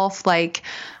myself. Like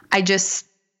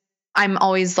I'm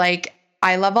always like,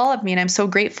 I love all of me, and I'm so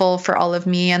grateful for all of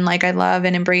me. And like, I love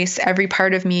and embrace every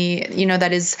part of me,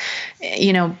 that is,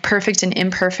 perfect and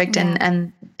imperfect. Yeah.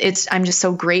 And I'm just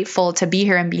so grateful to be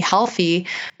here and be healthy.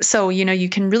 So, you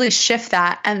can really shift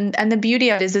that. And the beauty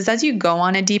of it is as you go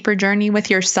on a deeper journey with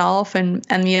yourself and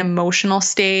the emotional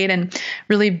state, and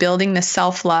really building the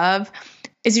self-love,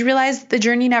 is you realize the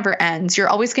journey never ends. You're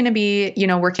always going to be,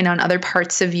 working on other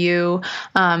parts of you.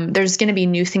 There's going to be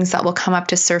new things that will come up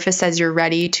to surface as you're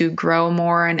ready to grow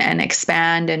more and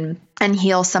expand and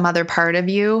heal some other part of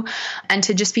you, and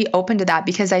to just be open to that,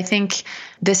 because I think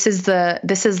this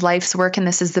is life's work, and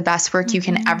this is the best work you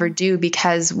can ever do,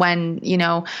 because when,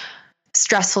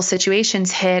 stressful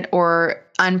situations hit or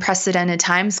unprecedented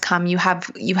times come, you have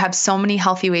so many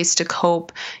healthy ways to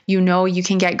cope. You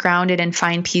can get grounded and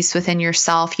find peace within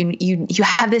yourself. You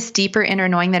have this deeper inner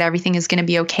knowing that everything is going to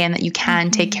be okay, and that you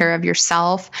can take care of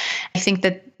yourself. I think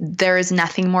that there is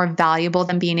nothing more valuable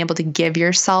than being able to give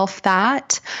yourself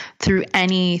that through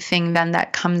anything then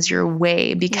that comes your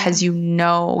way, because you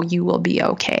will be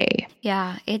okay.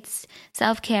 Yeah, it's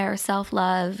self-care,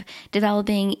 self-love,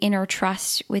 developing inner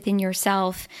trust within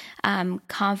yourself,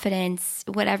 confidence,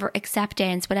 whatever,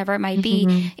 acceptance, whatever it might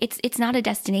be. It's not a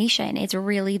destination. It's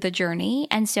really the journey.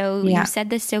 And so you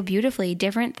said this so beautifully.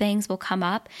 Different things will come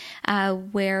up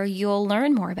where you'll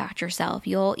learn more about yourself.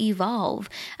 You'll evolve.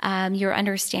 Your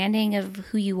understanding of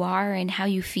who you are and how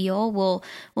you feel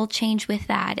will change with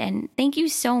that. And thank you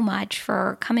so much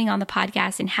for coming on the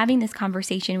podcast and having this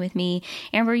conversation with me.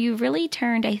 Amber, you really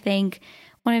turned, I think,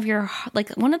 one of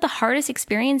the hardest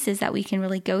experiences that we can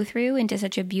really go through into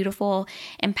such a beautiful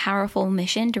and powerful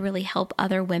mission to really help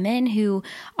other women who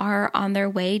are on their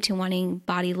way to wanting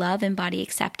body love and body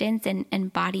acceptance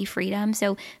and body freedom.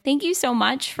 So thank you so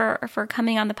much for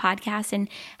coming on the podcast and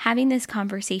having this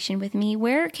conversation with me.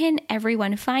 Where can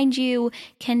everyone find you,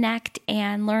 connect,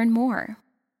 and learn more?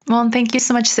 Well, and thank you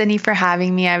so much, Sydney, for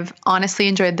having me. I've honestly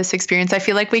enjoyed this experience. I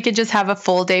feel like we could just have a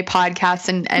full day podcast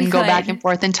and go back and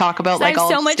forth and talk about like all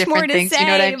so much different more to things. Say, you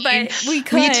know what I mean? But we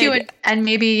could. Me too. And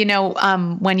maybe,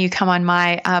 when you come on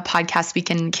my podcast, we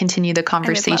can continue the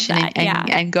conversation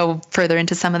and go further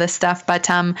into some of this stuff. But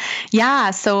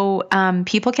so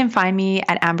people can find me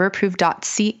at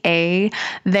amberapproved.ca.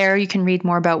 There you can read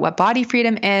more about what body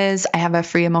freedom is. I have a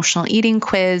free emotional eating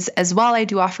quiz as well. I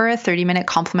do offer a 30-minute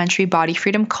complimentary body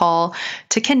freedom call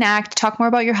to connect, talk more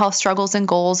about your health struggles and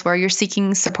goals, where you're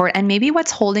seeking support, and maybe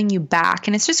what's holding you back.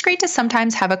 And it's just great to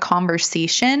sometimes have a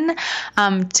conversation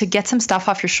to get some stuff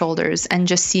off your shoulders and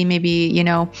just see maybe,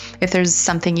 if there's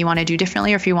something you want to do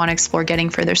differently, or if you want to explore getting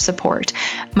further support.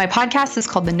 My podcast is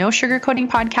called the No Sugarcoating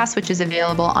Podcast, which is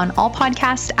available on all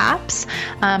podcast apps.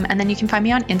 And then you can find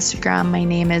me on Instagram. My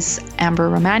name is Amber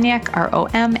Romaniuk,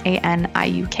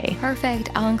 Romaniuk. Perfect.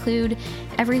 I'll include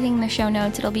everything in the show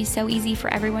notes. It'll be so easy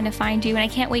for everyone to find you. And I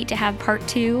can't wait to have part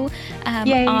 2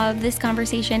 of this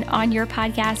conversation on your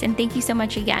podcast. And thank you so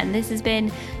much again. This has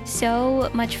been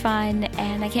so much fun,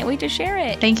 and I can't wait to share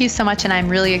it. Thank you so much. And I'm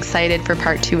really excited for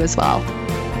part 2 as well.